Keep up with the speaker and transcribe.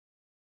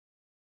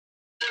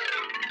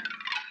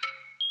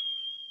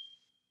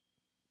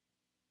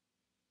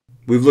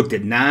We've looked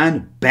at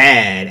 9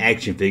 bad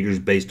action figures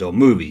based on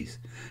movies.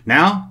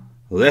 Now,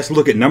 let's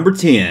look at number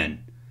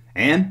 10.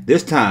 And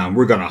this time,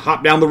 we're going to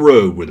hop down the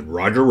road with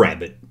Roger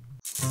Rabbit.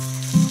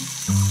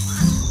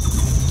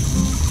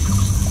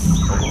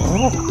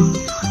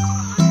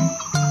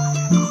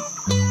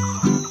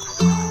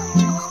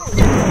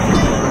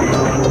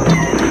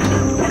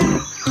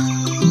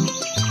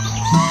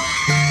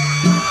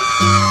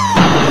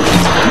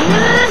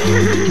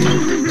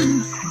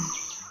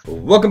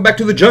 Welcome back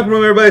to the Junk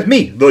Room, everybody. It's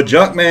me, the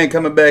Junkman,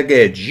 coming back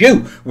at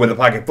you with a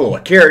pocket full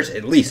of carrots.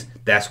 At least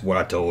that's what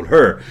I told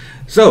her.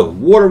 So,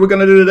 what are we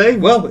going to do today?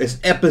 Well, it's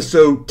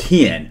episode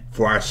 10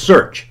 for our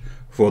search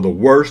for the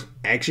worst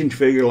action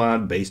figure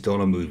line based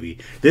on a movie.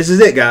 This is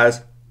it,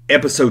 guys.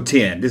 Episode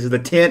 10. This is the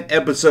 10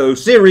 episode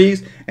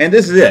series, and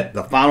this is it,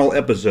 the final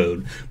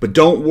episode. But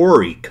don't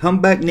worry,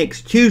 come back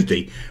next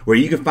Tuesday where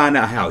you can find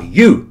out how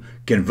you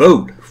can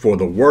vote for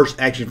the worst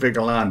action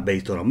figure line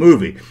based on a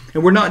movie.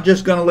 And we're not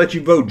just going to let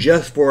you vote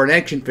just for an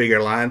action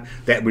figure line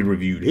that we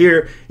reviewed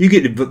here. You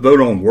get to vote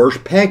on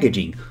worst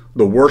packaging,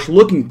 the worst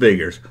looking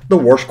figures, the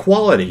worst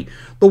quality,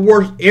 the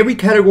worst, every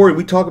category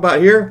we talk about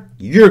here,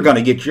 you're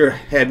going to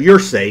have your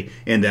say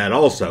in that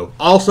also.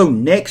 Also,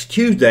 next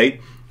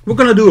Tuesday, we're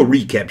going to do a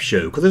recap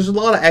show because there's a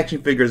lot of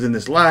action figures in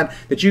this line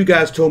that you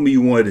guys told me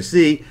you wanted to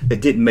see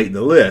that didn't make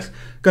the list.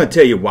 Going to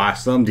tell you why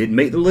some didn't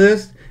make the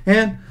list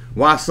and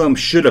why some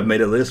should have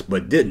made a list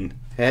but didn't.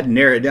 Had to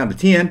narrow it down to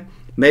 10.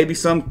 Maybe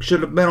some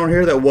should have been on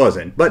here that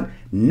wasn't. But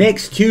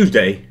next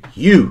Tuesday,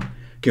 you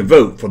can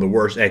vote for the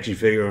worst action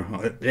figure.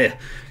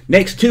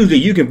 Next Tuesday,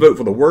 you can vote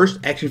for the worst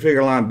action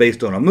figure line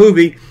based on a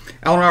movie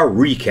on our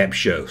recap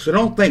show. So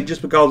don't think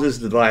just because this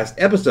is the last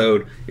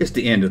episode, it's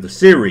the end of the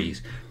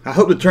series. I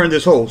hope to turn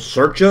this whole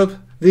search of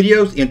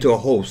videos into a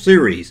whole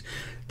series.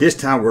 This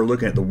time we're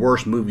looking at the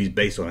worst movies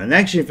based on an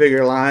action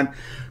figure line.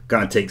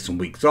 Gonna take some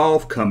weeks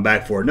off, come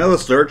back for another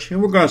search, and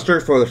we're gonna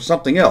search for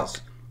something else.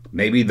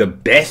 Maybe the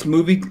best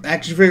movie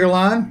action figure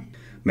line,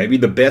 maybe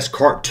the best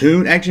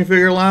cartoon action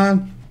figure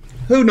line.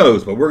 Who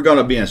knows, but we're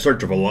gonna be in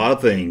search of a lot of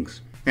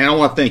things. And I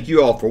want to thank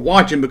you all for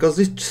watching because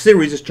this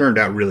series has turned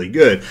out really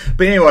good.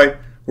 But anyway,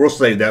 we'll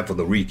save that for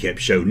the recap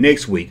show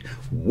next week.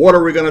 What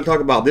are we gonna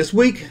talk about this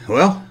week?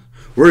 Well,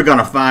 we're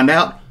gonna find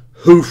out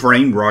who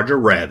framed Roger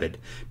Rabbit.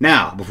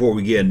 Now, before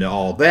we get into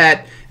all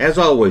that, as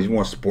always, if you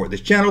want to support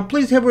this channel,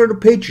 please head over to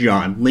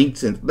Patreon.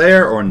 Links in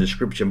there or in the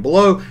description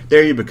below.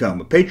 There you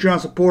become a Patreon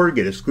supporter,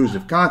 get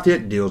exclusive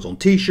content, deals on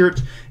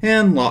t-shirts,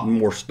 and a lot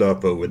more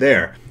stuff over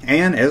there.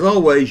 And as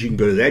always, you can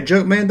go to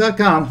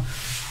thatjunkman.com,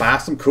 buy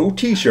some cool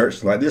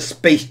t-shirts like this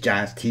Space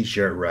Giants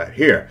t-shirt right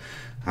here.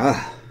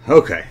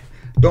 Okay,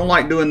 don't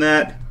like doing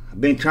that. I've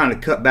been trying to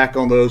cut back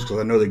on those because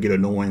I know they get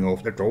annoying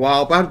after a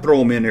while, but I throw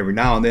them in every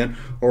now and then,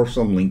 or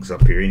some links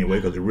up here anyway,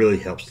 because it really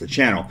helps the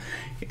channel.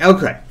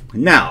 Okay,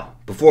 now,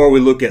 before we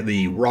look at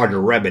the Roger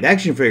Rabbit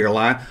action figure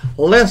line,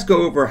 let's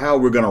go over how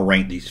we're going to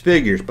rank these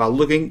figures by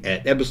looking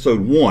at episode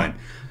 1.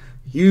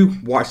 You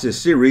watch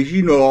this series,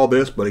 you know all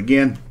this, but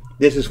again,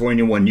 this is for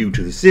anyone new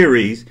to the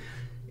series,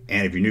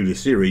 and if you're new to the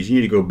series, you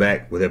need to go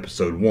back with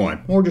episode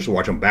 1, or just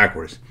watch them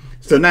backwards.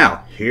 So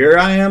now, here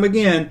I am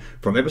again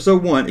from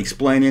episode 1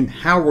 explaining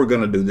how we're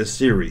going to do this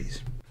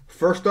series.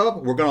 First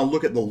up, we're going to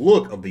look at the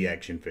look of the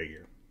action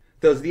figure.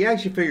 Does the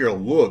action figure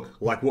look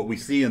like what we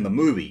see in the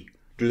movie?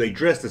 Do they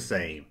dress the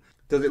same?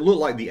 Does it look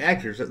like the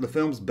actors that the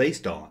film's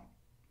based on?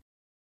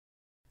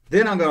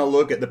 Then I'm going to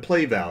look at the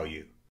play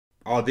value.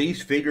 Are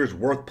these figures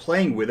worth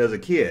playing with as a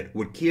kid?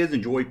 Would kids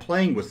enjoy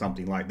playing with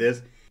something like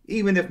this,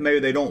 even if maybe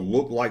they don't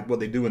look like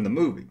what they do in the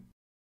movie?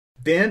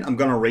 Then I'm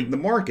going to rate the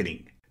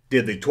marketing.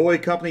 Did the toy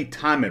company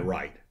time it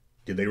right?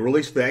 Did they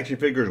release the action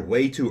figures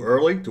way too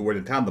early to where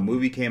the time the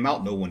movie came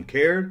out no one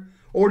cared?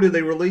 Or did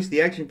they release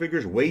the action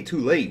figures way too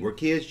late where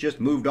kids just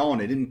moved on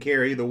and didn't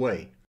care either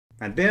way?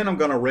 And then I'm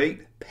going to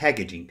rate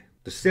packaging.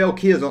 To sell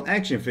kids on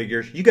action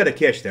figures, you got to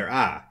catch their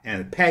eye,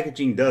 and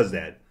packaging does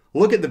that.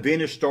 Look at the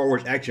vintage Star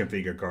Wars action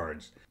figure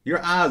cards.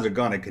 Your eyes are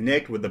going to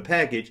connect with the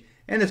package,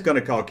 and it's going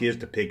to cause kids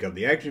to pick up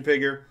the action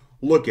figure,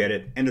 look at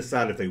it, and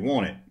decide if they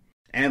want it.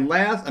 And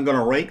last, I'm going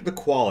to rank the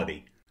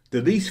quality. Do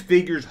these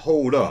figures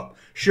hold up?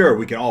 Sure,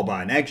 we can all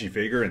buy an action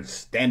figure and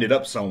stand it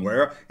up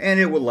somewhere,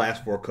 and it would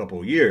last for a couple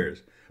of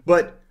years.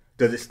 But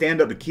does it stand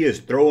up to kids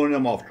throwing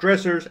them off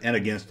dressers and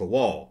against the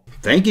wall?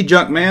 Thank you,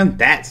 Junkman.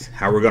 That's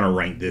how we're going to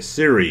rank this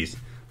series.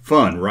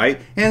 Fun,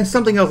 right? And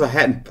something else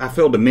I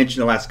failed to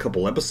mention the last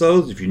couple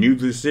episodes, if you're new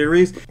to the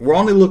series, we're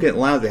only looking at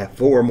lines that have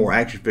 4 or more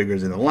action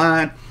figures in the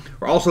line.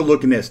 We're also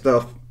looking at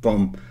stuff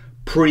from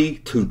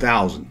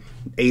pre-2000,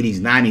 80s,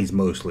 90s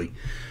mostly.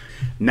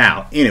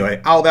 Now, anyway,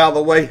 all out of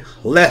the way,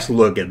 let's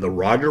look at the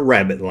Roger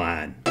Rabbit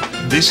line.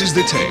 This is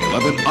the tale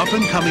of an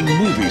up-and-coming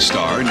movie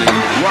star named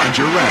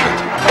Roger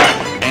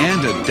Rabbit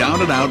and a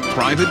down-and-out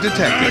private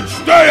detective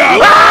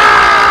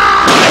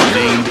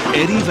named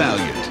Eddie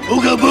Valiant.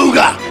 Ooga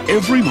booga!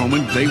 Every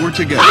moment they were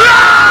together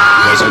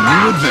was a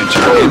new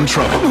adventure in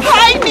trouble.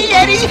 Hide me,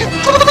 Eddie!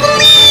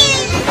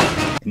 Please!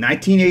 In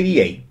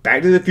 1988,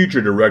 Back to the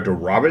Future director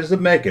Robert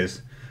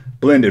Zemeckis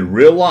blended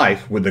real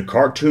life with the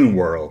cartoon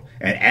world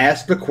and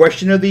asked the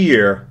question of the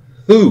year,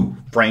 who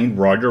framed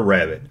Roger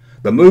Rabbit?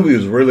 The movie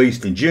was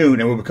released in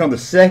June and will become the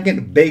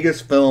second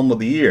biggest film of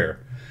the year,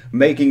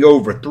 making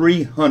over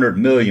 $300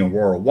 million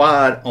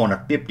worldwide on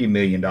a $50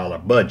 million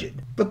budget.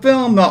 The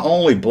film not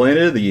only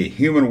blended the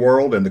human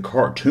world and the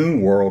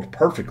cartoon world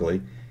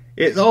perfectly,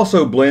 it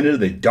also blended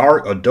the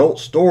dark adult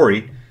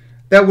story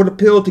that would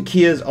appeal to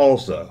kids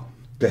also.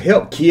 To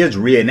help kids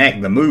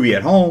reenact the movie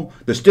at home,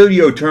 the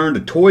studio turned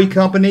to toy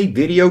company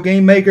video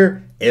game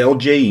maker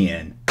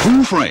LJN.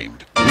 Who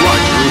framed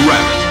Roger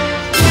Rabbit?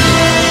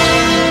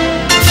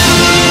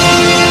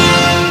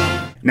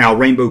 Now,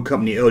 Rainbow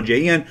Company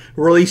LJN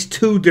released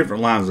two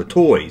different lines of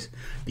toys.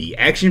 The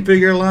action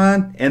figure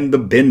line and the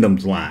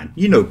Bend-Ems line.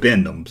 You know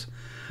Bend-Ems.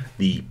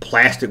 The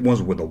plastic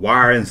ones with a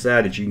wire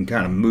inside that you can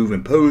kind of move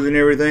and pose and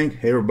everything.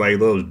 Everybody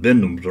loves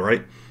Bend-Ems,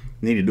 right?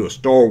 Need to do a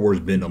Star Wars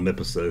Bend-Em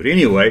episode.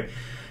 Anyway,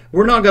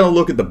 we're not going to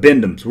look at the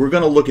Bend-Ems. We're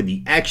going to look at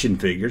the action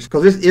figures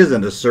because this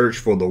isn't a search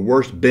for the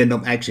worst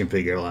Bend-Em action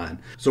figure line.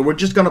 So we're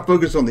just going to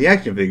focus on the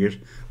action figures,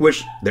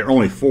 which there are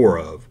only 4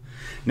 of.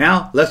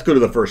 Now, let's go to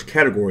the first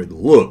category, the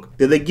look.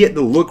 Did they get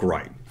the look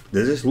right?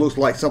 Does this look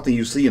like something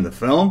you see in the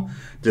film?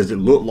 Does it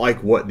look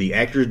like what the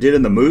actors did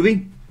in the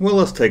movie? Well,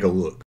 let's take a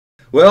look.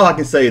 Well, I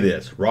can say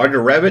this.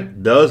 Roger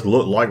Rabbit does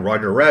look like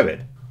Roger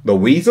Rabbit. The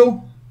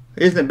Weasel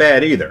isn't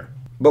bad either.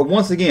 But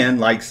once again,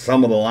 like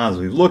some of the lines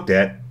we've looked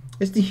at,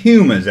 it's the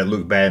humans that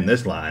look bad in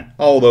this line,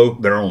 although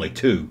there are only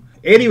 2.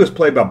 Eddie was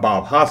played by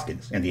Bob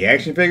Hoskins, and the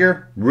action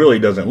figure really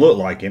doesn't look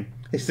like him,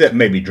 except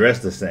maybe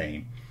dressed the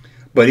same.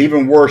 But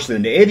even worse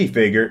than the Eddie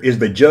figure is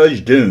the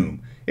Judge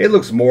Doom. It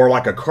looks more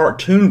like a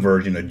cartoon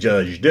version of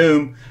Judge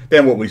Doom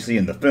than what we see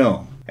in the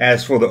film.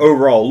 As for the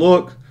overall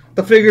look,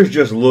 the figures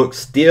just look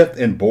stiff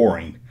and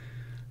boring.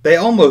 They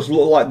almost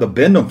look like the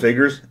Bend-Em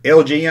figures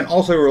LJN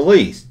also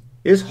released.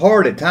 It's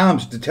hard at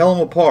times to tell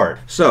them apart.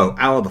 So,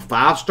 out of the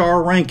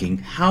 5-star ranking,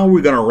 how are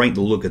we going to rank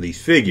the look of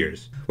these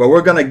figures? Well,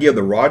 we're going to give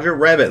the Roger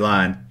Rabbit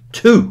line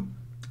 2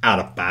 out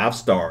of 5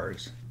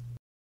 stars.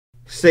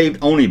 Saved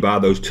only by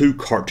those 2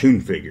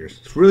 cartoon figures.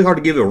 It's really hard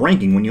to give a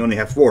ranking when you only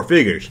have 4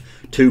 figures.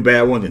 2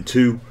 bad ones and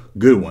 2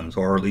 good ones,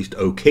 or at least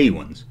okay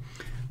ones.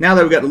 Now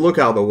that we've got the look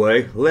out of the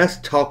way, let's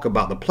talk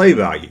about the play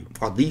value.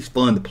 Are these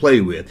fun to play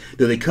with?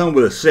 Do they come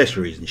with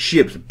accessories and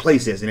ships and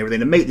playsets and everything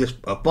to make this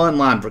a fun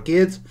line for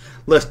kids?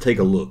 Let's take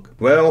a look.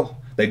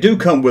 Well, they do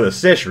come with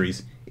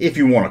accessories, if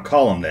you want to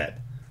call them that.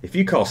 If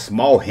you call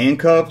small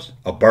handcuffs,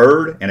 a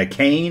bird, and a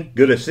cane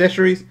good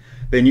accessories,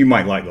 then you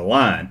might like the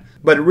line.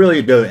 But it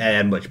really doesn't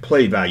add much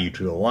play value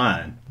to the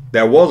line.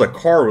 There was a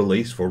car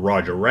release for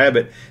Roger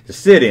Rabbit to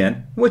sit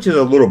in, which is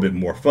a little bit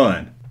more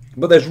fun.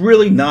 But there's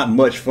really not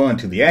much fun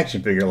to the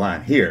action figure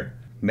line here.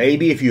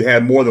 Maybe if you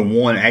had more than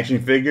one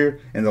action figure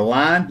in the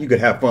line, you could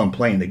have fun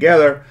playing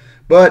together.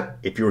 But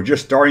if you were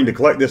just starting to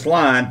collect this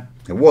line,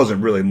 it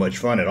wasn't really much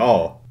fun at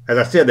all. As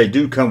I said, they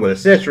do come with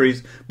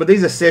accessories, but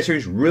these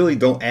accessories really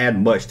don't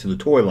add much to the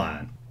toy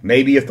line.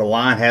 Maybe if the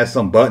line has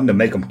some button to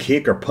make them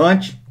kick or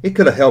punch, it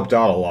could have helped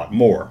out a lot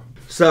more.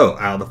 So,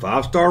 out of the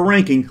 5-star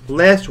ranking,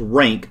 let's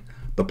rank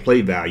the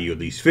play value of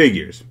these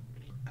figures.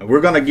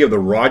 We're going to give the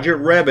Roger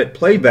Rabbit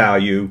play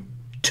value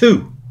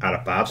 2 out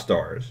of 5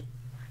 stars.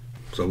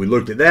 So we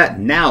looked at that.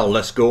 Now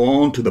let's go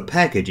on to the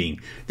packaging.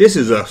 This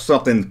is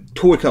something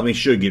toy companies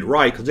should get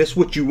right because that's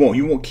what you want.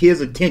 You want kids'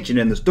 attention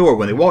in the store.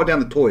 When they walk down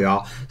the toy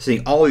aisle,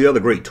 seeing all the other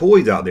great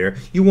toys out there,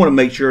 you want to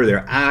make sure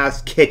their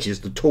eyes catches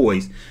the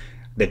toys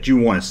that you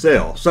want to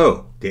sell.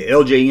 So, did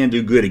LJN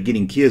do good at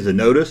getting kids to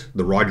notice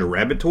the Roger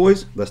Rabbit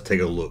toys? Let's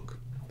take a look.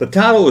 The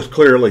title is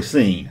clearly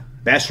seen.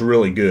 That's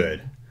really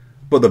good.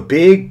 But the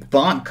big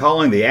font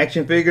calling the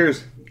action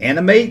figures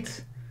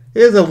Animates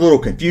is a little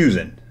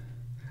confusing.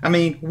 I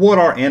mean, what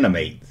are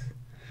Animates?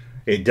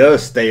 It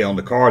does stay on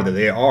the card that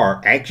they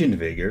are action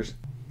figures,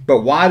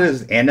 but why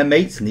does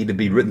Animates need to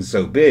be written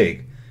so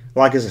big?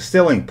 Like it's a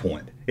selling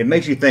point. It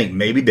makes you think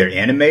maybe they're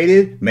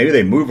animated, maybe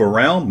they move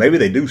around, maybe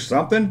they do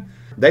something.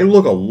 They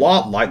look a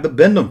lot like the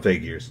Bend-Em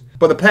figures,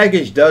 but the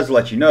package does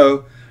let you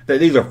know that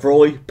these are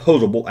fully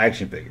posable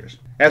action figures.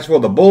 As for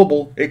the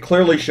bubble, it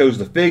clearly shows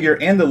the figure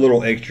and the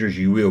little extras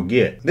you will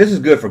get. This is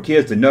good for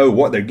kids to know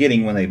what they're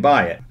getting when they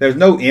buy it. There's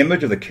no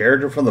image of the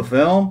character from the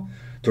film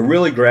to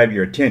really grab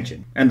your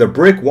attention, and the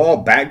brick wall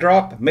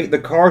backdrop make the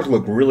cards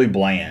look really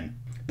bland.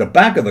 The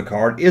back of the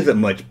card isn't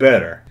much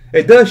better.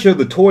 It does show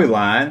the toy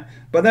line,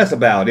 but that's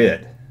about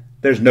it.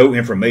 There's no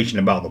information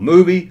about the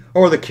movie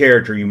or the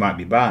character you might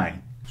be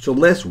buying. So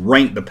let's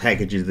rank the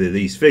packages of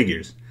these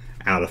figures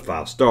out of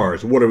 5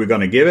 stars. What are we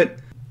going to give it?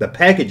 The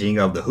packaging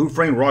of the Who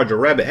Framed Roger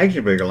Rabbit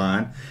action figure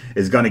line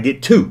is going to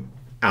get 2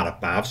 out of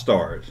 5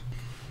 stars.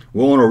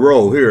 We're on a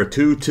roll here,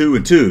 2, 2,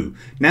 and 2.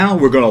 Now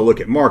we're going to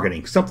look at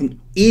marketing, something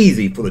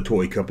easy for the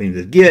toy company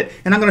to get.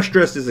 And I'm going to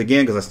stress this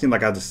again because I seem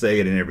like I have to say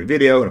it in every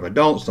video. And if I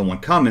don't, someone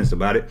comments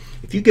about it.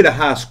 If you get a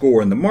high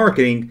score in the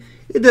marketing,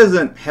 it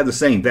doesn't have the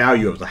same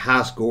value as a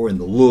high score in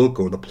the look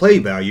or the play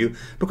value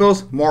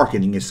because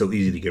marketing is so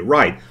easy to get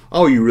right.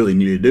 All you really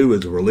need to do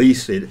is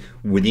release it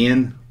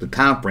within the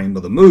time frame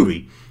of the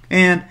movie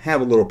and have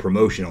a little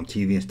promotion on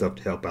TV and stuff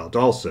to help out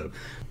also.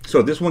 So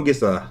if this one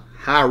gets a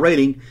high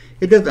rating,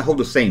 it doesn't hold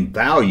the same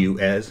value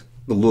as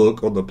the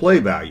look or the play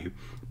value.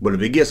 But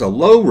if it gets a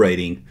low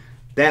rating,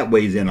 that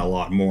weighs in a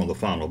lot more on the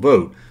final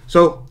vote.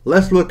 So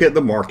let's look at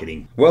the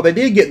marketing. Well, they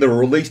did get the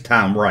release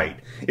time right.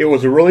 It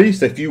was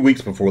released a few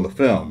weeks before the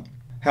film.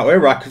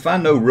 However, I could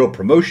find no real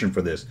promotion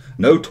for this,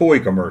 no toy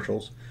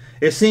commercials.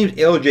 It seems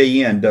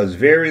LJN does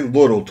very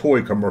little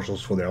toy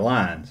commercials for their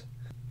lines.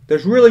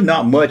 There's really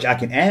not much I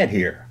can add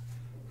here.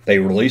 They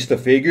released the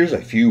figures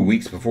a few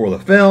weeks before the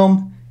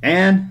film,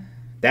 and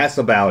that's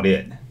about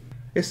it.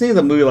 It seems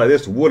a movie like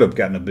this would have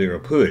gotten a bigger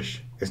push.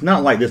 It's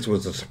not like this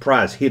was a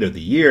surprise hit of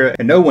the year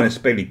and no one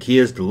expected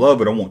kids to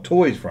love it or want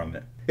toys from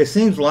it. It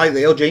seems like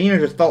the LJNers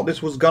just thought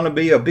this was going to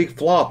be a big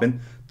flop and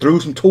threw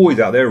some toys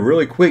out there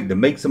really quick to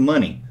make some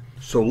money.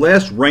 So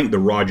let's rank the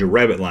Roger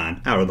Rabbit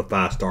line out of the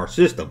 5-star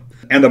system.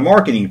 And the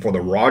marketing for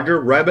the Roger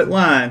Rabbit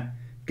line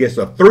gets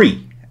a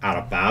 3 out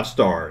of 5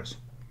 stars.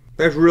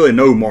 There's really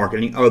no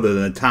marketing other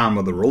than the time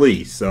of the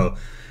release, so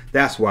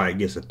that's why it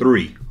gets a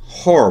 3.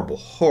 Horrible,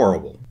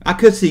 horrible. I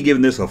could see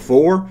giving this a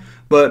 4,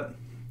 but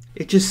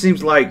it just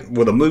seems like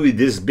with a movie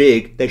this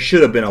big, there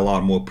should have been a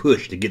lot more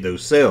push to get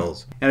those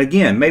sales. And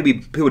again, maybe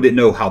people didn't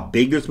know how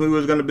big this movie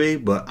was going to be,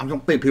 but I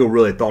don't think people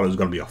really thought it was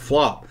going to be a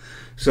flop.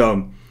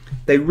 So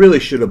they really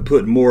should have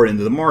put more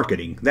into the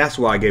marketing. That's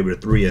why I gave it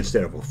a 3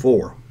 instead of a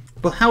 4.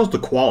 But how's the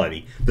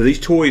quality? Do these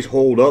toys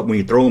hold up when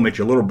you throw them at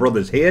your little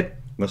brother's head?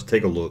 Let's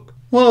take a look.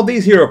 Well,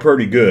 these here are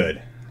pretty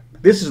good.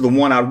 This is the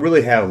one I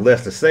really have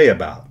less to say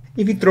about.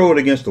 If you throw it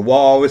against the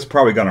wall, it's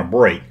probably going to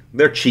break.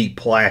 They're cheap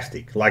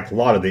plastic, like a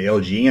lot of the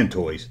LGN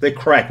toys. They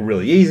crack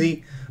really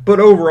easy,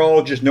 but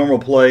overall, just normal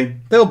play,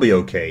 they'll be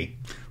okay.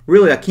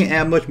 Really, I can't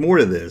add much more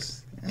to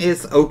this.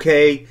 It's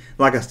okay.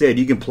 Like I said,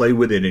 you can play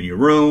with it in your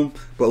room,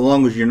 but as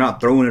long as you're not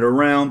throwing it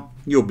around,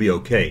 you'll be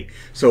okay.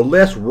 So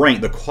let's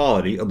rank the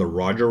quality of the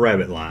Roger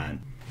Rabbit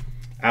line.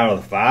 Out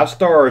of the 5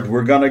 stars,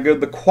 we're going to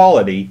give the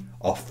quality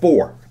a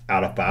 4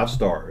 out of 5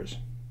 stars.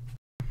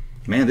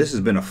 Man, this has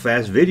been a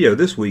fast video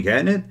this week,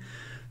 hasn't it?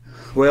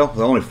 Well,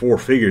 there's only 4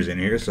 figures in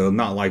here, so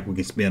not like we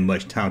can spend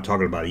much time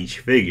talking about each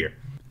figure.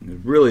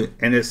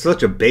 And it's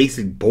such a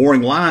basic,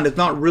 boring line, there's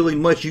not really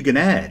much you can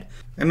add.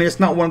 I mean, it's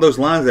not one of those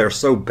lines that are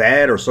so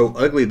bad or so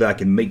ugly that I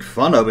can make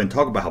fun of and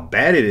talk about how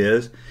bad it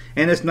is.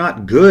 And it's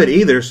not good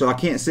either, so I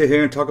can't sit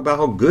here and talk about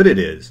how good it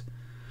is.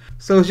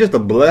 So it's just a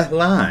blah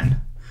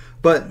line.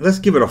 But let's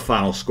give it a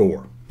final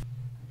score.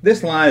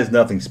 This line is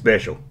nothing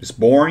special. It's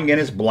boring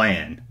and it's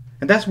bland.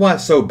 And that's why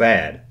it's so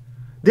bad.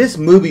 This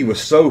movie was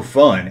so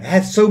fun. It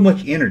had so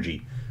much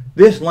energy.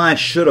 This line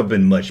should have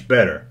been much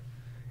better.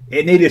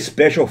 It needed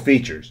special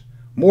features,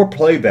 more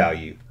play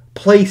value,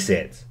 play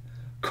sets,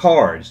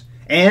 cards,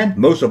 and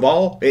most of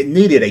all, it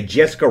needed a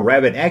Jessica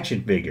Rabbit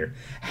action figure.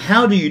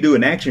 How do you do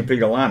an action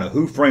figure line of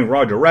Who Framed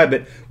Roger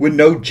Rabbit with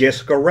no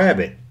Jessica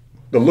Rabbit?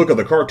 The look of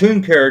the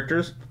cartoon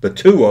characters, the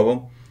 2 of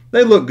them,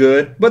 they look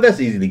good, but that's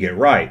easy to get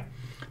right.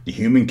 The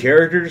human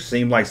characters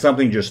seem like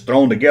something just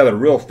thrown together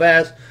real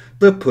fast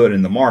to put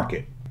in the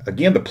market.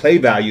 Again, the play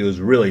value is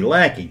really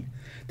lacking.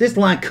 This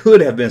line could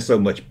have been so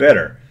much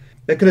better.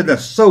 They could have done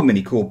so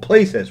many cool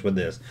play sets with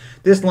this.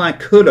 This line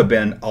could have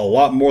been a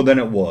lot more than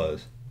it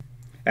was.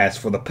 As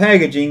for the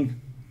packaging,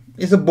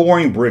 it's a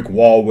boring brick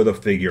wall with a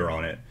figure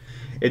on it.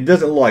 It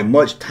doesn't look like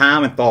much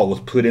time and thought was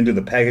put into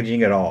the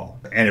packaging at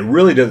all. And it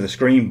really doesn't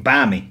scream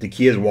 "buy me" to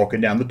kids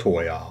walking down the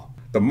toy aisle.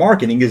 The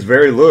marketing is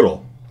very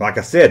little. Like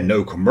I said,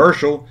 no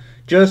commercial,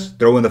 just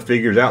throwing the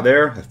figures out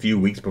there a few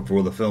weeks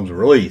before the film's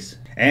release.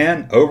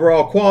 And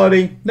overall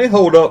quality, they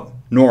hold up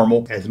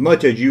normal, as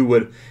much as you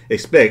would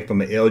expect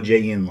from an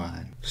LJN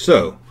line.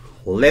 So,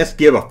 let's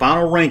give a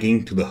final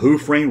ranking to the Who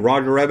Framed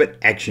Roger Rabbit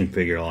action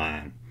figure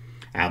line.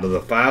 Out of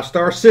the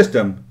 5-star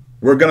system,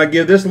 we're going to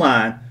give this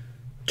line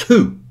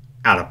 2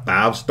 out of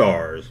 5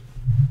 stars.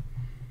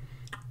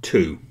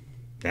 2.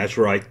 That's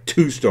right,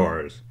 2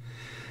 stars.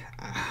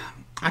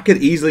 I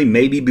could easily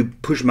maybe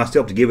push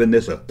myself to giving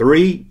this a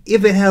 3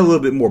 if it had a little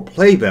bit more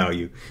play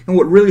value. And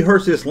what really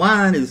hurts this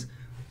line is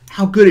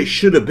how good it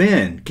should have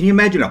been. Can you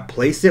imagine a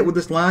playset with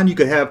this line? You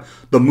could have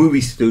the movie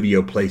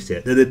studio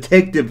playset, the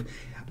detective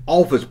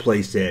office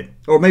playset,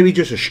 or maybe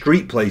just a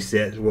street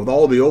playset with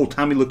all the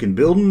old-timey looking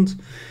buildings.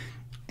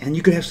 And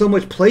you could have so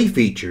much play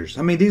features.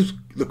 I mean,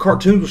 the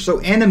cartoons were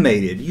so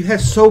animated. You had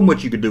so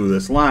much you could do with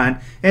this line.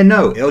 And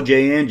no,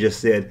 LJN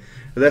just said,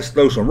 let's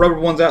throw some rubber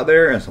ones out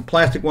there and some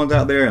plastic ones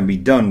out there and be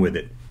done with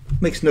it.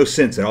 Makes no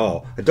sense at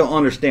all. I don't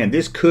understand.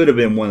 This could have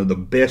been one of the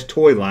best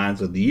toy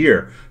lines of the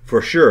year,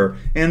 for sure.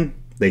 And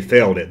they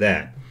failed at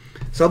that.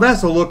 So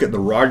that's a look at the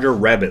Roger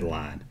Rabbit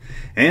line.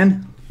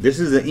 And this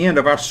is the end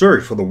of our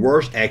search for the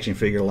worst action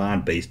figure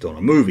line based on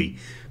a movie.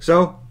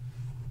 So,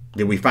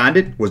 did we find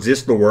it? Was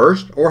this the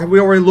worst? Or have we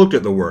already looked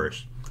at the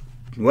worst?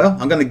 Well,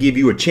 I'm going to give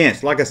you a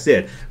chance. Like I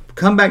said,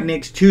 come back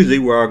next Tuesday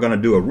where I'm going to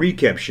do a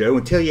recap show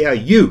and tell you how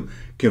you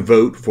can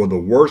vote for the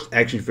worst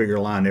action figure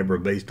line ever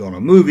based on a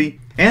movie.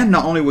 And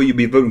not only will you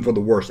be voting for the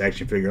worst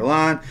action figure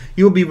line,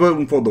 you'll be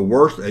voting for the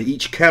worst of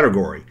each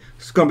category.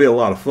 It's going to be a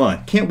lot of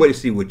fun. Can't wait to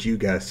see what you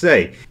guys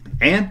say.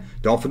 And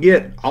don't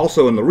forget,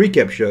 also in the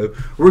recap show,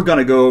 we're going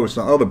to go over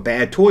some other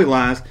bad toy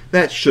lines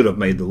that should have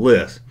made the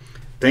list.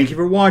 Thank you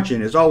for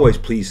watching. As always,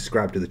 please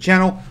subscribe to the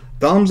channel,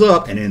 thumbs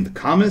up, and in the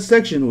comment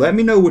section, let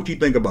me know what you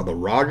think about the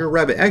Roger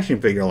Rabbit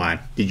action figure line.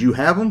 Did you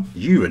have them?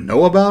 Did you even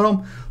know about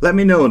them? Let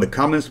me know in the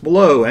comments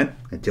below, and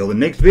until the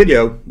next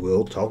video,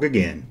 we'll talk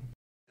again.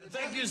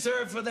 Thank you,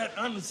 sir, for that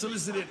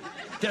unsolicited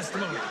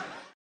testimony.